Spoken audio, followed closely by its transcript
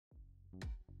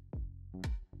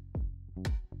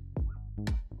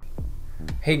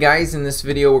Hey guys, in this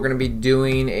video we're going to be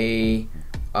doing a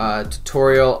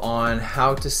tutorial on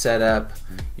how to set up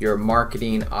your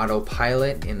marketing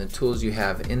autopilot and the tools you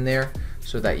have in there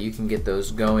so that you can get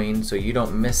those going so you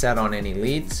don't miss out on any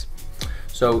leads.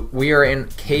 So we are in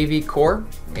KvCore,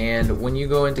 and when you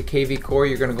go into KvCore,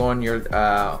 you're going to go on your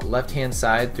left hand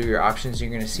side through your options. You're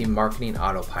going to see marketing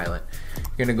autopilot.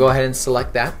 You're going to go ahead and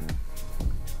select that.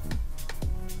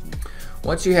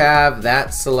 Once you have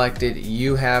that selected,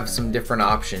 you have some different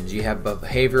options. You have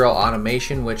behavioral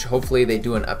automation, which hopefully they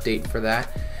do an update for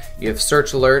that. You have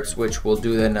search alerts, which we'll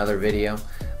do in another video.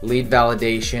 Lead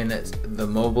validation, the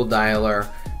mobile dialer,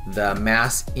 the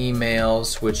mass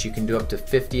emails, which you can do up to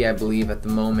 50, I believe, at the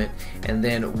moment. And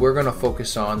then we're going to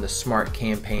focus on the smart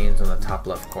campaigns on the top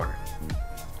left corner.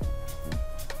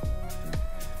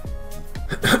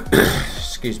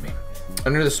 Excuse me.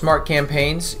 Under the smart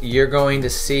campaigns, you're going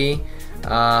to see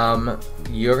any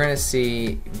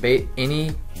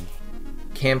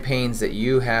campaigns that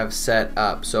you have set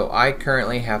up. So I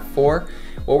currently have 4.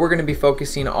 What we're going to be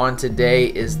focusing on today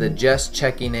is the just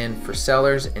checking in for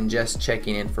sellers and just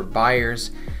checking in for buyers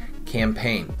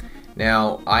campaign.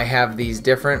 Now I have these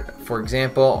different, for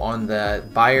example, on the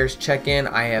buyers check-in,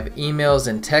 I have emails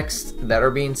and texts that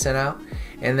are being sent out,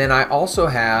 and then I also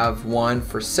have one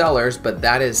for sellers, but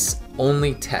that is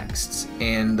only texts,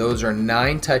 and those are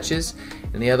 9 touches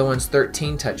and the other one's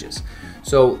 13 touches.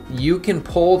 So you can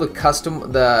pull the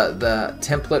custom, the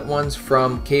template ones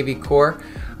from KvCore.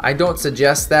 I don't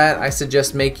suggest that. I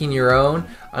suggest making your own.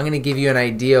 I'm going to give you an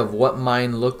idea of what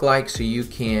mine look like so you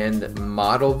can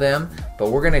model them,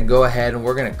 but we're going to go ahead and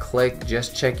we're going to click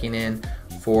just checking in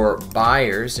for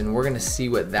buyers, and we're going to see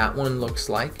what that one looks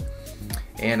like.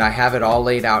 And I have it all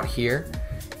laid out here,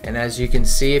 and as you can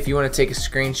see, if you want to take a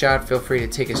screenshot, feel free to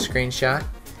take a screenshot.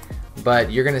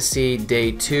 But you're going to see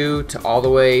day 2 to all the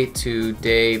way to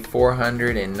day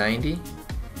 490,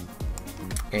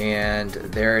 and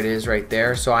there it is right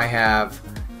there. So I have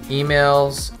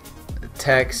emails,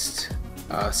 text,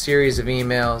 a series of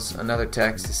emails, another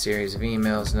text, a series of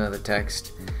emails, another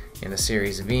text, and a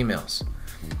series of emails.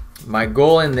 My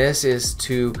goal in this is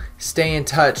to stay in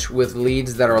touch with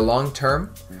leads that are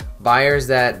long-term, buyers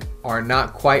that are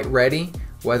not quite ready,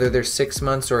 whether they're 6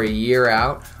 months or a year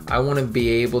out. I want to be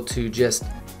able to just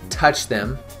touch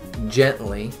them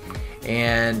gently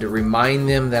and remind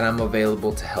them that I'm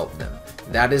available to help them.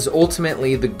 That is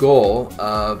ultimately the goal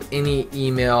of any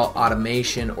email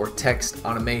automation or text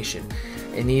automation.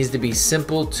 It needs to be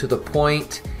simple, to the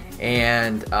point,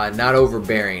 and not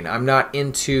overbearing. I'm not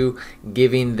into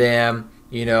giving them,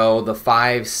 you know, the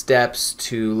 5 steps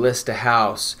to list a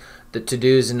house, the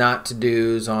to-dos and not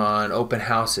to-dos on open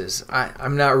houses.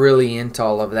 I'm not really into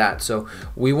all of that. So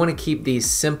we want to keep these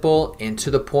simple and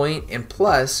to the point. And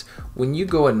plus, when you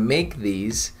go and make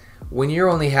these, when you're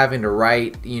only having to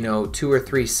write, you know, 2 or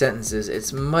 3 sentences,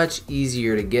 it's much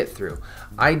easier to get through.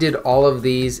 I did all of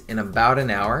these in about an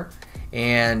hour,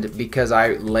 and because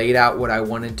I laid out what I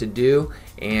wanted to do,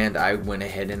 and I went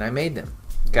ahead and I made them.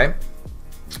 Okay,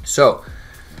 so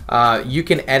you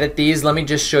can edit these. Let me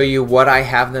just show you what I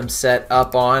have them set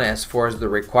up on as far as the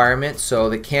requirements. So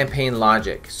the campaign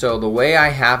logic. So the way I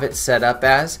have it set up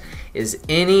as is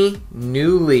any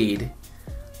new lead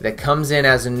that comes in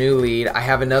as a new lead. I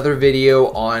have another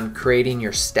video on creating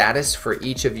your status for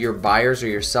each of your buyers or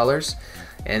your sellers.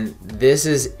 And this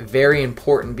is very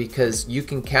important because you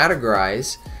can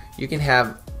categorize, you can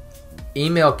have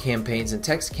email campaigns and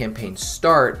text campaigns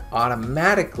start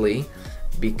automatically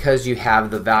because you have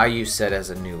the value set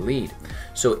as a new lead.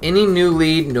 So any new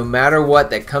lead, no matter what,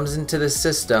 that comes into the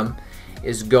system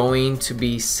is going to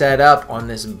be set up on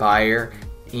this buyer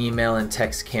email and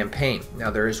text campaign.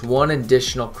 Now there is one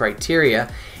additional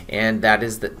criteria, and that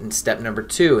is step number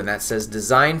 2, and that says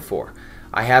design for.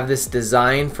 I have this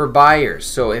design for buyers,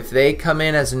 so if they come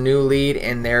in as a new lead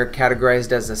and they're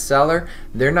categorized as a seller,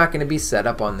 they're not going to be set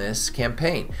up on this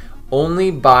campaign. Only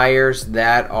buyers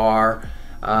that are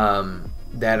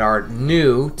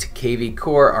new to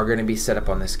KvCore are going to be set up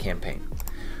on this campaign.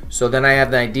 So then I have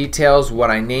the details,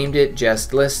 what I named it,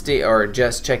 just listing or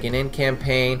just checking in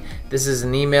campaign. This is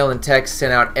an email and text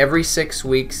sent out every 6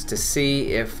 weeks to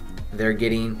see if they're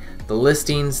getting the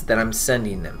listings that I'm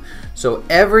sending them. So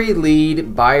every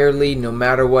lead, buyer lead, no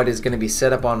matter what, is going to be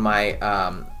set up on my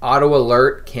auto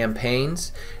alert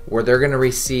campaigns, where they're going to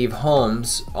receive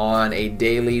homes on a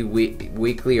daily,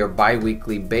 weekly, or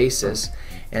bi-weekly basis.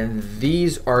 And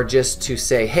these are just to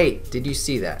say, hey, did you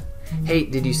see that? Hey,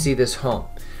 did you see this home?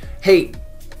 Hey,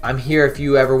 I'm here if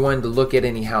you ever wanted to look at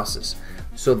any houses.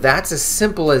 So that's as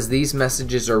simple as these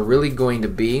messages are really going to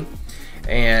be.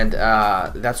 and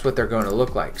that's what they're going to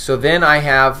look like. So then I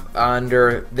have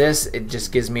under this, it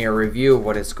just gives me a review of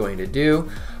what it's going to do.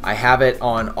 I have it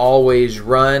on always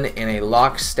run in a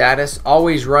lock status.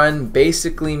 Always run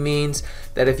basically means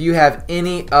that if you have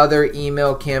any other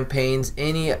email campaigns,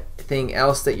 anything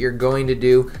else that you're going to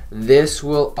do, this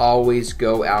will always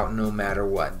go out no matter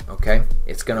what. Okay,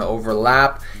 it's going to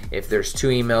overlap. If there's 2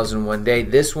 emails in one day,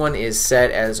 this one is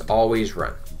set as always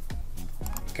run.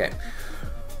 Okay,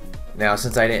 now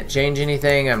since I didn't change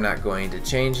anything, I'm not going to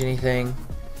change anything.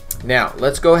 Now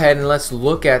let's go ahead and let's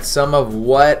look at some of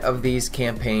what of these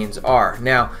campaigns are.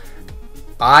 Now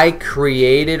I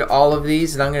created all of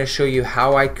these, and I'm going to show you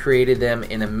how I created them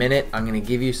in a minute. I'm going to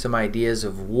give you some ideas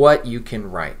of what you can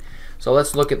write. So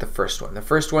let's look at the first one. The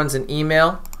first one's an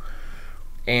email,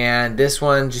 and this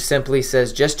one just simply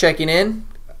says just checking in.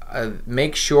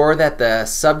 Make sure that the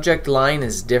subject line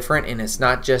is different and it's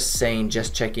not just saying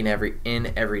just checking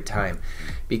in every time,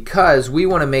 because we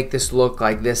want to make this look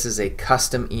like this is a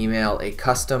custom email, a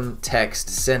custom text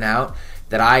sent out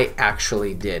that I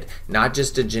actually did, not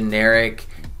just a generic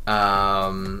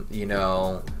you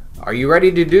know, are you ready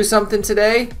to do something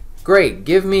today? Great,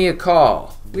 give me a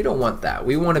call. We don't want that.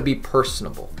 We want to be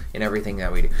personable in everything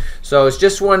that we do. So it's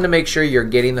just wanted to make sure you're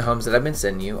getting the homes that I've been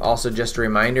sending you. Also, just a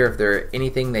reminder, if there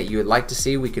anything that you would like to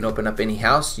see, we can open up any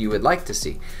house you would like to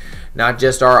see. Not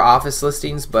just our office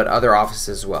listings, but other offices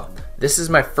as well. This is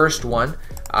my first one.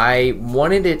 I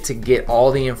wanted it to get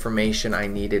all the information I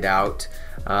needed out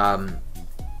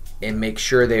and make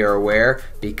sure they are aware,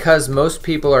 because most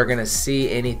people are going to see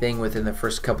anything within the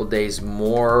first couple days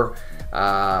more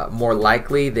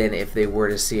likely than if they were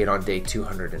to see it on day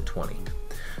 220.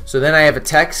 So then I have a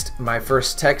text. My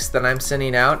first text that I'm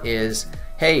sending out is,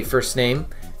 hey, first name,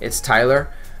 it's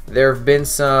Tyler. There have been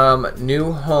some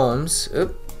new homes.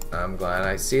 Oop, I'm glad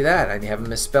I see that. I have a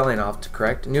misspelling off to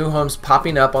correct. New homes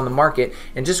popping up on the market,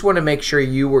 and just want to make sure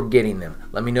you were getting them.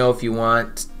 Let me know if you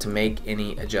want to make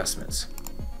any adjustments.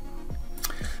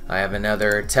 I have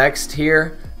another text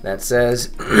here that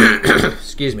says,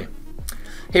 excuse me.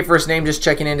 Hey, first name, just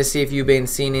checking in to see if you've been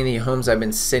seeing any homes I've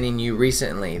been sending you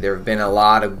recently. There have been a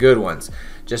lot of good ones.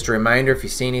 Just a reminder, if you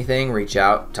see anything, reach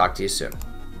out. Talk to you soon.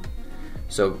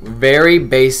 So very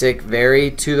basic,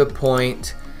 very to the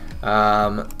point,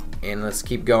 and let's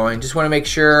keep going. Just want to make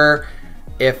sure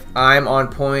if I'm on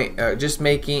point. Just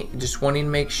wanting to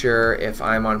make sure if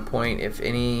I'm on point. If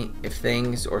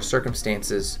things or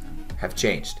circumstances have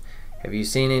changed. Have you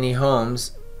seen any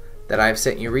homes that I've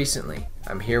sent you recently?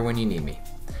 I'm here when you need me.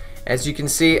 As you can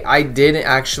see, I did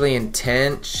actually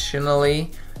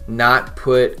intentionally not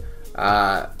put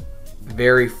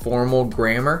very formal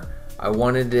grammar. I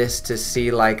wanted this to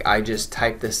see like I just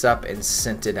typed this up and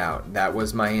sent it out. That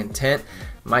was my intent.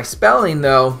 My spelling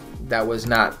though, that was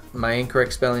not, my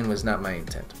incorrect spelling was not my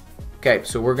intent. Okay,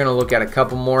 so we're gonna look at a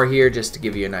couple more here just to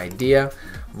give you an idea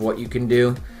of what you can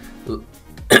do.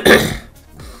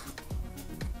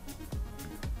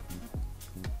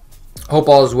 Hope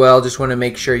all is well. Just want to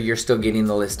make sure you're still getting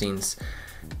the listings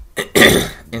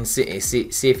and see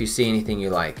if you see anything you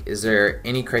like. Is there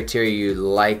any criteria you'd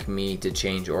like me to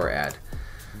change or add?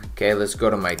 Okay, let's go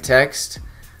to my text.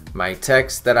 My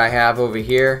text that I have over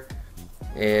here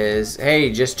is, hey,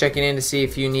 just checking in to see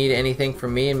if you need anything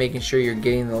from me and making sure you're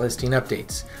getting the listing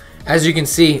updates. As you can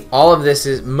see, all of this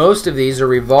is, most of these are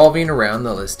revolving around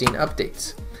the listing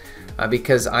updates.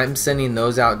 Because I'm sending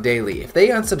those out daily. If they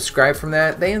unsubscribe from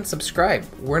that, they unsubscribe.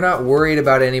 We're not worried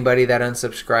about anybody that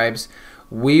unsubscribes.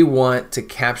 We want to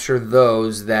capture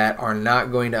those that are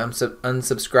not going to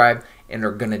unsubscribe and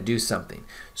are going to do something.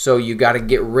 So you got to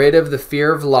get rid of the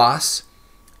fear of loss,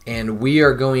 and we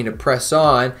are going to press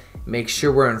on, make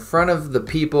sure we're in front of the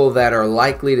people that are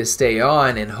likely to stay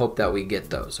on, and hope that we get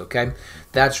those. Okay,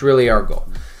 that's really our goal.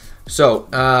 So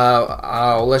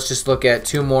let's just look at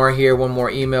 2 more here. 1 more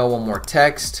email, 1 more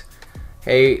text.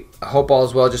 Hey, I hope all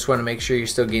is well. Just want to make sure you're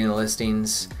still getting the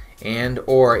listings, and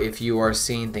or if you are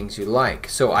seeing things you like.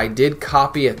 So I did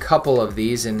copy a couple of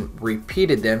these and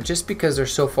repeated them just because they're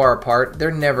so far apart,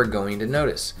 they're never going to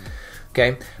notice.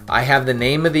 Okay, I have the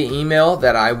name of the email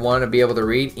that I want to be able to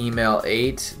read, email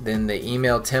 8. Then the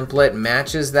email template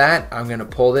matches that. I'm going to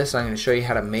pull this. I'm going to show you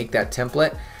how to make that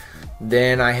template.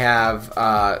 Then I have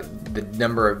the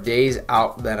number of days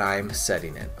out that I'm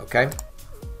setting it, okay?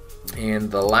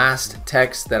 And the last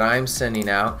text that I'm sending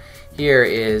out here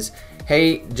is,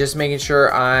 hey, just making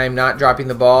sure I'm not dropping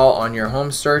the ball on your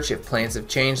home search. If plans have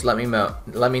changed, let me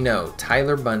know.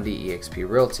 Tyler Bundy, eXp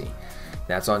Realty.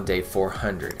 That's on day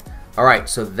 400. All right,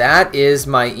 so that is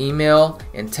my email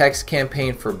and text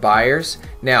campaign for buyers.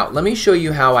 Now, let me show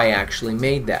you how I actually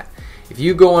made that. If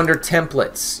you go under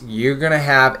templates, you're going to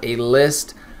have a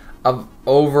list of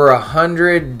over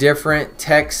 100 different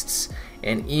texts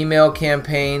and email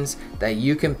campaigns that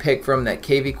you can pick from that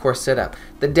KvCore set up.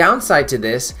 The downside to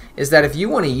this is that if you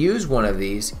want to use one of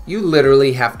these, you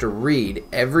literally have to read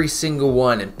every single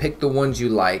one and pick the ones you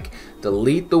like,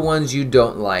 delete the ones you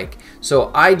don't like.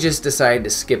 So I just decided to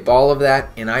skip all of that,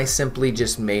 and I simply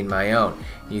just made my own.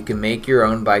 You can make your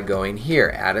own by going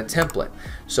here, add a template.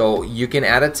 So you can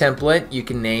add a template, you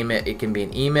can name it, it can be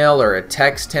an email or a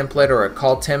text template or a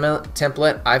call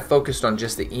template. I focused on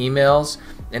just the emails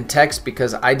and text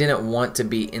because I didn't want to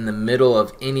be in the middle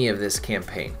of any of this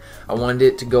campaign. I wanted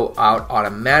it to go out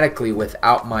automatically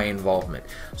without my involvement.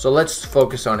 So let's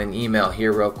focus on an email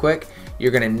here real quick.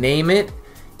 You're going to name it.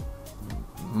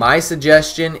 My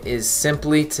suggestion is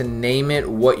simply to name it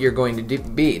what you're going to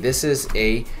be. This is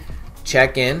a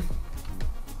check-in,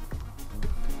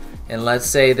 and let's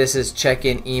say this is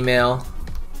check-in email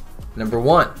number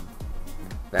 1.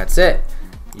 That's it.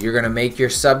 You're going to make your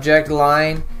subject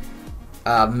line,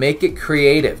 make it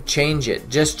creative, change it,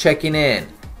 just checking in.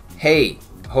 Hey,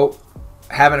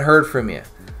 haven't heard from you.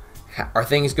 Are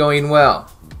things going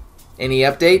well? Any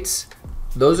updates?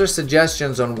 Those are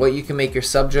suggestions on what you can make your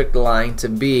subject line to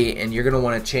be, and you're going to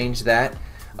want to change that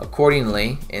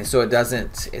accordingly, and so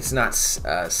it's not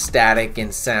static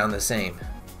and sound the same.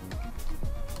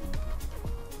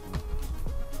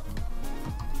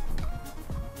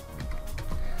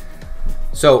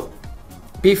 So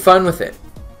be fun with it.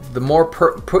 The more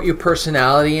put your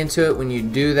personality into it, when you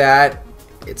do that,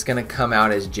 it's going to come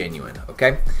out as genuine.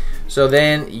 Okay, so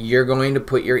then you're going to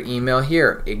put your email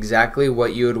here, exactly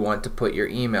what you would want to put your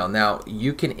email. Now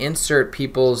you can insert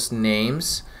people's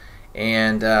names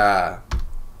and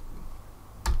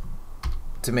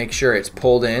to make sure it's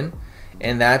pulled in,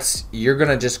 and you're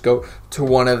gonna just go to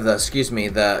one of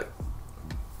the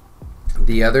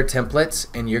the other templates,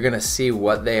 and you're gonna see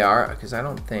what they are, because I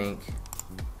don't think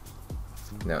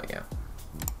and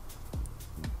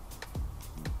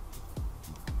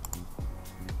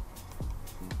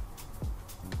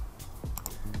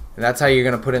that's how you're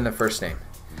gonna put in the first name.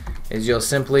 Is you'll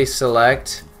simply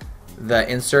select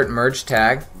the insert merge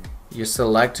tag. You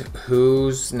select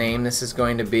whose name this is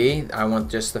going to be. I want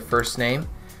just the first name,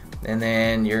 and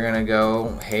then you're gonna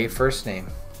go, hey, first name.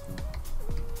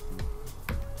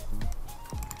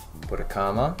 Put a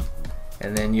comma,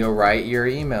 and then you'll write your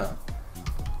email.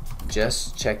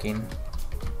 Just checking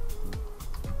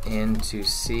in to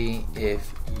see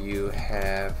if you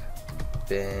have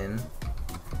been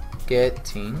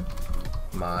getting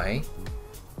my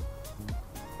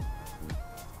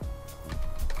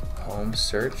home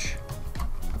search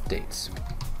updates.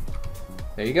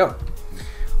 There you go.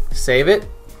 Save it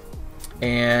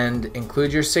and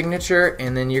include your signature,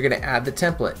 and then you're going to add the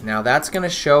template. Now that's going to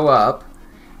show up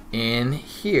in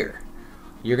here.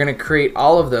 You're going to create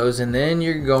all of those, and then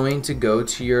you're going to go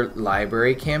to your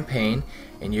library campaign,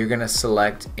 and you're going to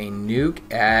select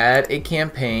add a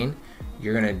campaign.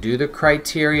 You're going to do the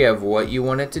criteria of what you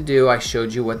want it to do. I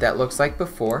showed you what that looks like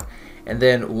before, and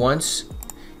then once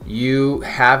you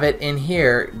have it in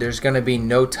here, there's going to be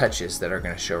no touches that are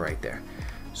going to show right there.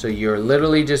 So you're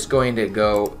literally just going to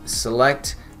go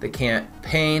select the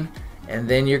campaign, and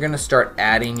then you're going to start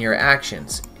adding your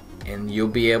actions, and you'll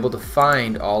be able to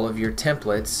find all of your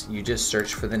templates. You just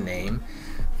search for the name,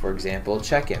 for example,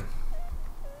 check-in.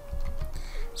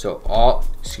 So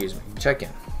check-in.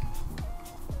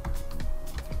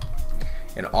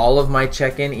 And all of my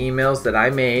check-in emails that I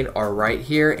made are right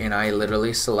here, and I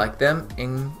literally select them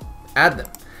and add them.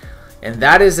 And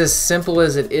that is as simple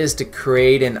as it is to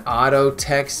create an auto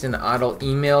text and auto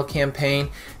email campaign.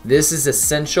 This is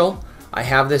essential. I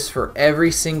have this for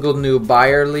every single new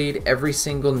buyer lead, every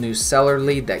single new seller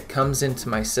lead that comes into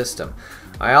my system.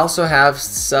 I also have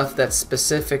stuff that's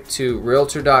specific to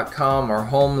Realtor.com or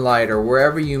HomeLight or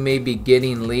wherever you may be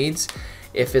getting leads.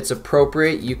 If it's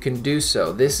appropriate, you can do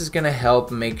so. This is going to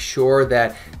help make sure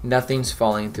that nothing's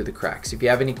falling through the cracks. If you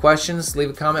have any questions,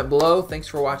 leave a comment below. Thanks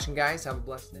for watching, guys. Have a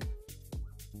blessed day.